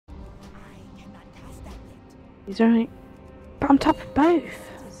He's right. But I'm top of both,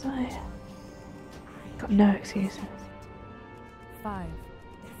 so got no excuses. 5,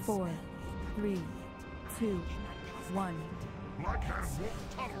 4, 3, 2, 1. Blackhand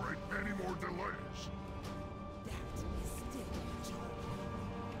won't tolerate any more delays.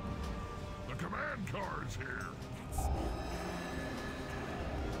 The command car's here.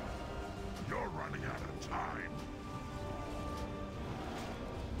 You're running out of time.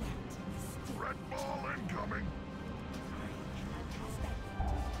 Red ball incoming.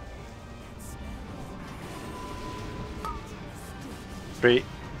 Three,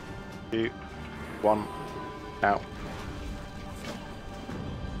 two, one, now.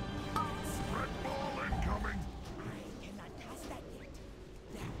 Red ball incoming.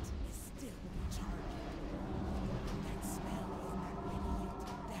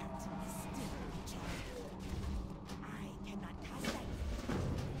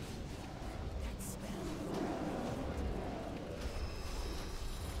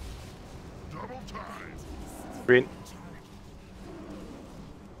 Double time. Green.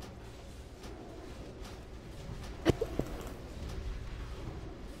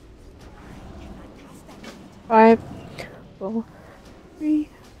 Five, 4, 3,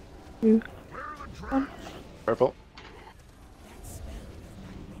 2, Clear the track. 1. Purple.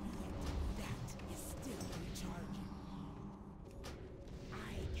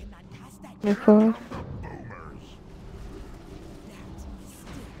 Move forward. Boomers.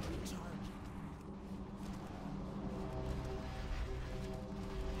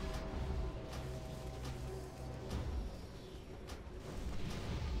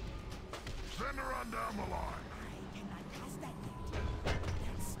 Send her on down the line.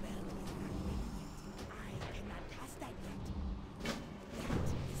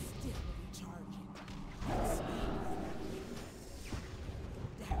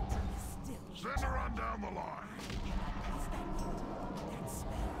 Send her on down the line.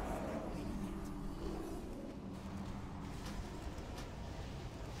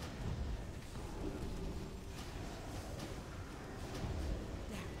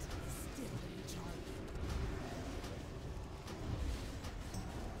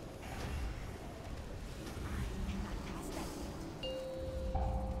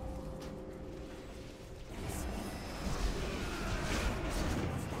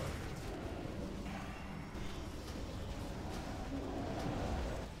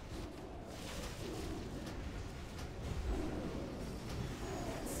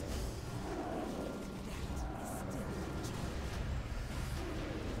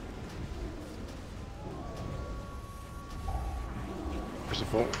 Where's the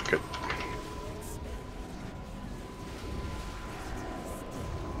ball? Good.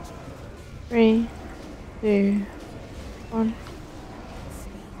 Three, two, 1.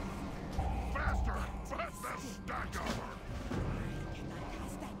 Faster! Put the stack of her!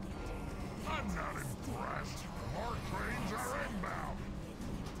 I'm not impressed. More trains are inbound.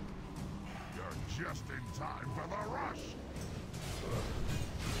 You're just in time for the rush.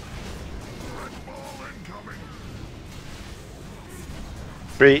 Red ball incoming.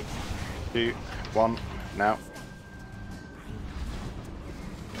 3, 2, 1, now.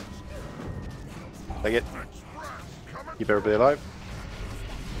 Take it. Express coming. Keep everybody alive.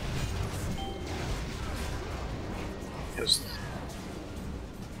 Yes.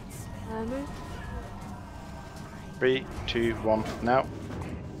 Move. 3, 2, 1, now.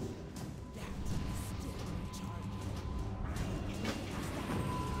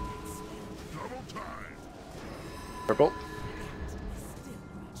 Double time. Purple.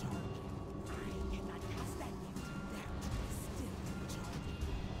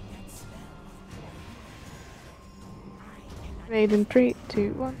 Made in 3,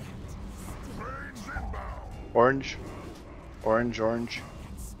 2, 1. Trains inbound. Orange. Orange, orange.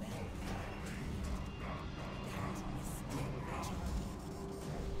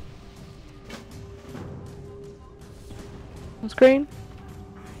 On screen.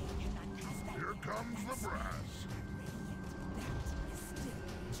 Here comes the brass.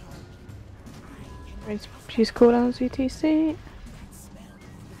 Raise choose cooldown UTC.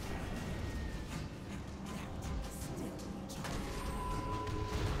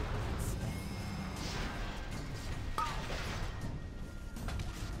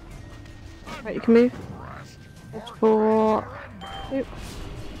 Right, you can move. That's for. Oop.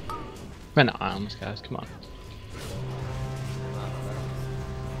 We're not arms, guys, come on.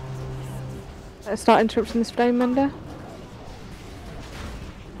 Let's start interrupting this flame mender.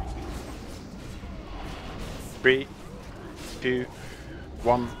 3, 2,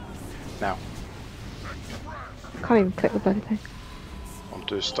 1, now. Can't even click the bloody thing. On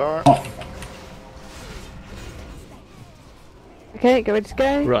to start. Okay, get ready to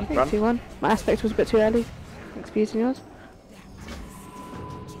go. Run. 3, Run. 2, 1. My aspect was a bit too early. Thanks for using yours.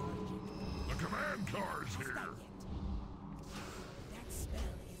 The command car's here.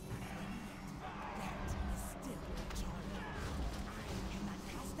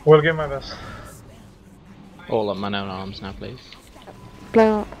 Will give my best. All on my own arms now, please.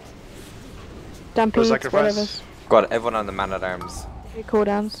 Blow up. No Dampede, whatever. sacrifice. Got everyone on the man at arms. 3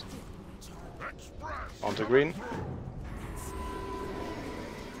 cooldowns. Onto green.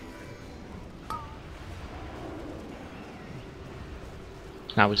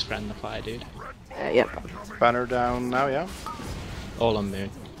 Now we friend the fire, dude. Yep. Banner down now, yeah. All on moon.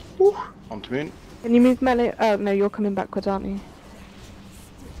 Onto moon. Can you move melee? Oh no, you're coming backwards, aren't you?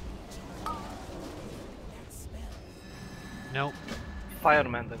 No.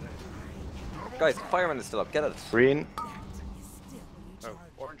 Fireman then. Guys, fireman is still up. Get it. Green. Oh,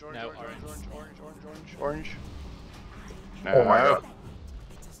 orange, orange, No, orange, orange. orange, orange, orange, orange. No. Oh my god.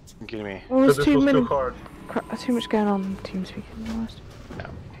 You're kidding me. Oh, there's This too was many. too hard. Too much going on. Team speaking. Honest. No,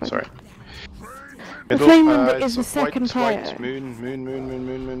 sorry. The flame member it's is the second white, player. Moon, moon, moon, moon,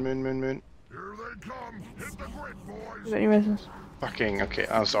 moon, moon, moon, moon, moon. Here they come. Hit the grid, boys. Is that your business? Fucking, okay,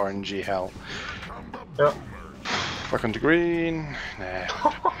 that's RNG hell. Yeah. Fuck onto green. Nah.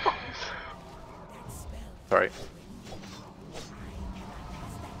 Sorry.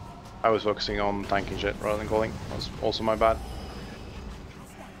 I was focusing on tanking shit rather than calling. That's also my bad.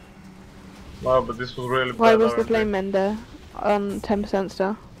 Wow, but this was really Why bad. was the RNG. flame mender on 10%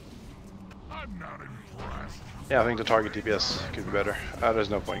 still? I'm not impressed. Yeah, I think the target DPS could be better. There's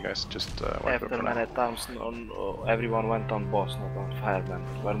no point, guys. Just wipe it After for many now. times, everyone went on boss, not on fireman.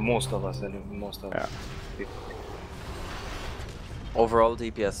 Well, most of us, and most of us. Overall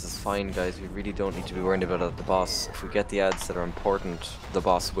DPS is fine, guys. We really don't need to be worried about it at the boss. If we get the ads that are important, the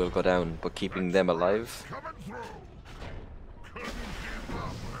boss will go down, but keeping them alive. Coming through. Couldn't keep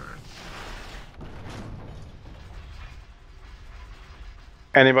up, man.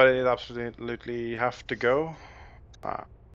 Anybody that absolutely have to go?